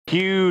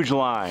Huge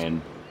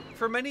line.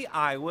 For many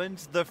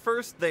Iowans, the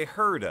first they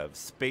heard of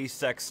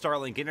SpaceX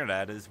Starlink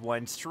internet is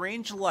when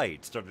strange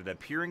lights started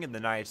appearing in the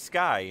night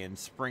sky in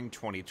spring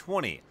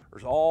 2020.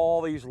 There's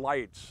all these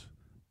lights,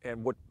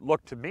 and what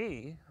looked to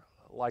me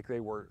like they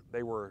were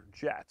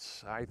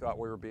jets. I thought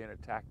we were being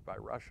attacked by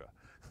Russia.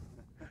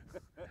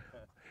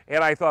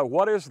 And I thought,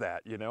 what is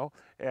that, you know?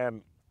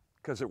 And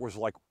because it was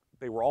like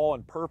they were all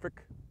in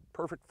perfect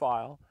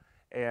file,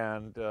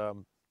 and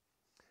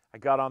I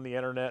got on the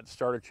internet,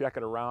 started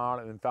checking around,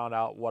 and then found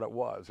out what it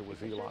was. It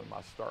was Elon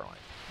Musk Starlink.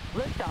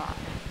 Liftoff.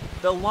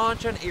 The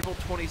launch on April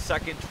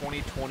 22nd,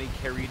 2020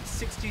 carried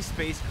 60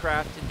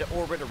 spacecraft into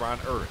orbit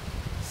around Earth.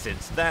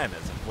 Since then,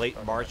 as of late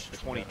March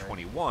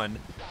 2021,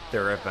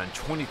 there have been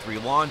 23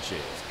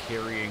 launches,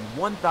 carrying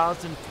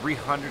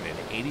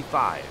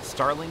 1,385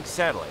 Starlink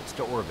satellites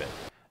to orbit.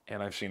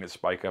 And I've seen it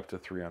spike up to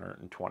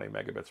 320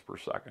 megabits per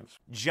second.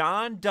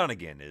 John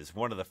Dunnigan is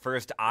one of the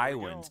first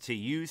Iowans to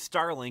use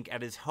Starlink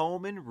at his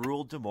home in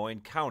rural Des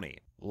Moines County.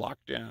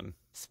 Locked in.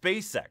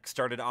 SpaceX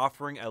started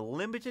offering a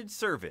limited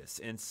service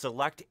in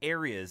select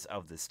areas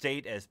of the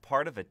state as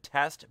part of a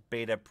test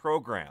beta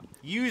program.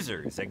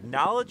 Users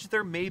acknowledge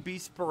there may be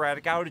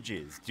sporadic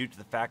outages due to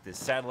the fact the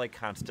satellite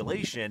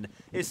constellation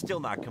is still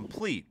not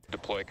complete.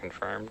 Deploy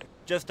confirmed.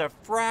 Just a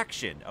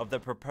fraction of the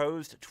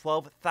proposed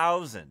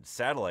 12,000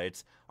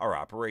 satellites are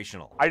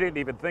operational. I didn't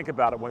even think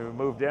about it when we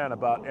moved in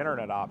about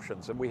internet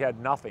options, and we had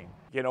nothing.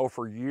 You know,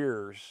 for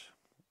years,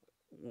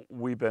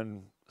 we've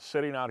been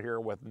sitting out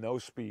here with no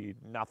speed,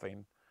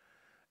 nothing,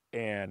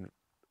 and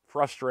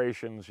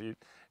frustrations.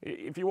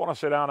 If you want to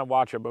sit down and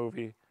watch a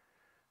movie,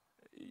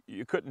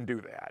 you couldn't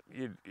do that.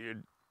 You'd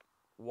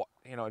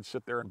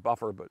sit there and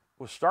buffer. But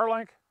with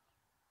Starlink,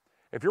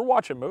 if you're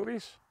watching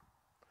movies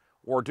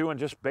or doing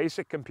just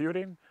basic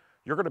computing,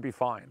 you're going to be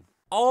fine.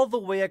 All the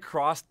way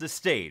across the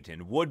state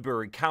in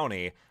Woodbury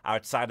County,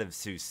 outside of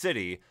Sioux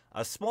City,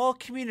 a small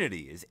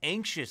community is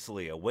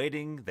anxiously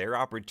awaiting their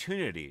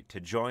opportunity to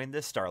join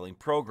the Starlink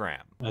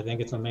program. I think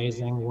it's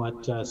amazing what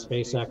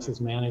SpaceX has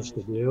managed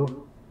to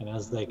do. And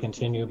as they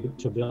continue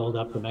to build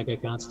up the mega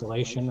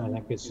constellation, I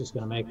think it's just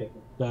going to make it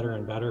better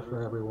and better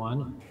for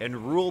everyone.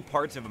 In rural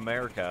parts of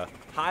America,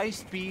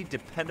 high-speed,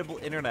 dependable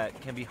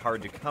internet can be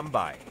hard to come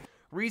by.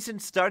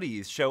 Recent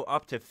studies show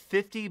up to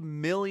 50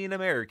 million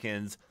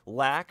Americans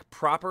lack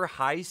proper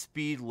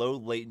high-speed,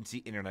 low-latency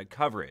internet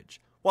coverage.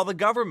 While the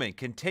government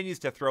continues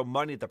to throw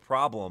money at the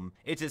problem,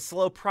 it's a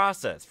slow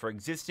process for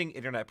existing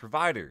internet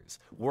providers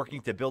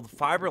working to build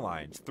fiber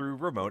lines through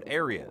remote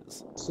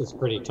areas. It's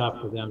pretty tough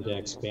for them to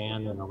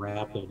expand in a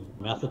rapid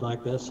method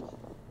like this,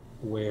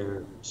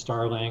 where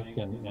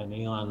Starlink and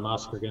Elon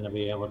Musk are going to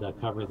be able to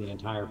cover the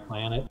entire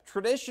planet.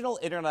 Traditional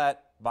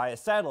internet via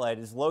satellite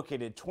is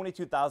located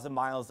 22,000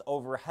 miles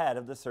overhead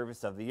of the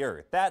surface of the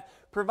Earth. That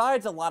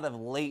provides a lot of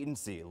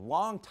latency,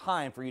 long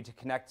time for you to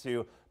connect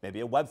to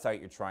maybe a website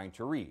you're trying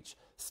to reach.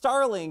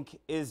 Starlink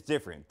is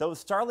different.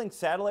 Those Starlink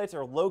satellites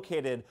are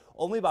located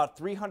only about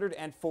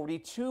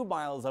 342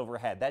 miles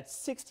overhead. That's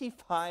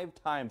 65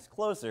 times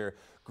closer,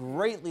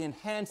 greatly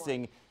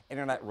enhancing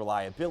internet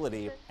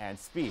reliability and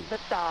speed.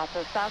 Liftoff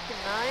of Falcon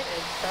 9 and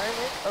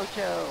Starlink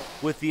Ocho.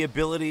 With the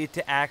ability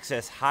to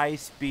access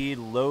high-speed,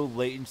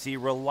 low-latency,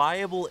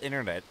 reliable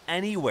internet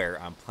anywhere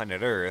on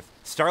planet Earth,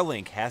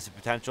 Starlink has the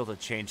potential to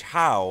change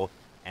how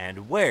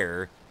and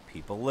where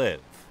people live.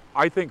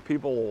 I think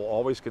people will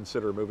always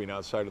consider moving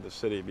outside of the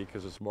city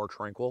because it's more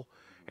tranquil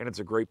and it's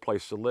a great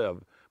place to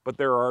live. But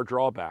there are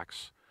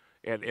drawbacks,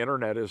 and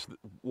internet is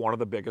one of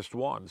the biggest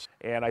ones.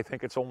 And I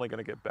think it's only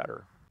going to get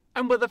better.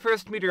 I'm with the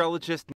first meteorologist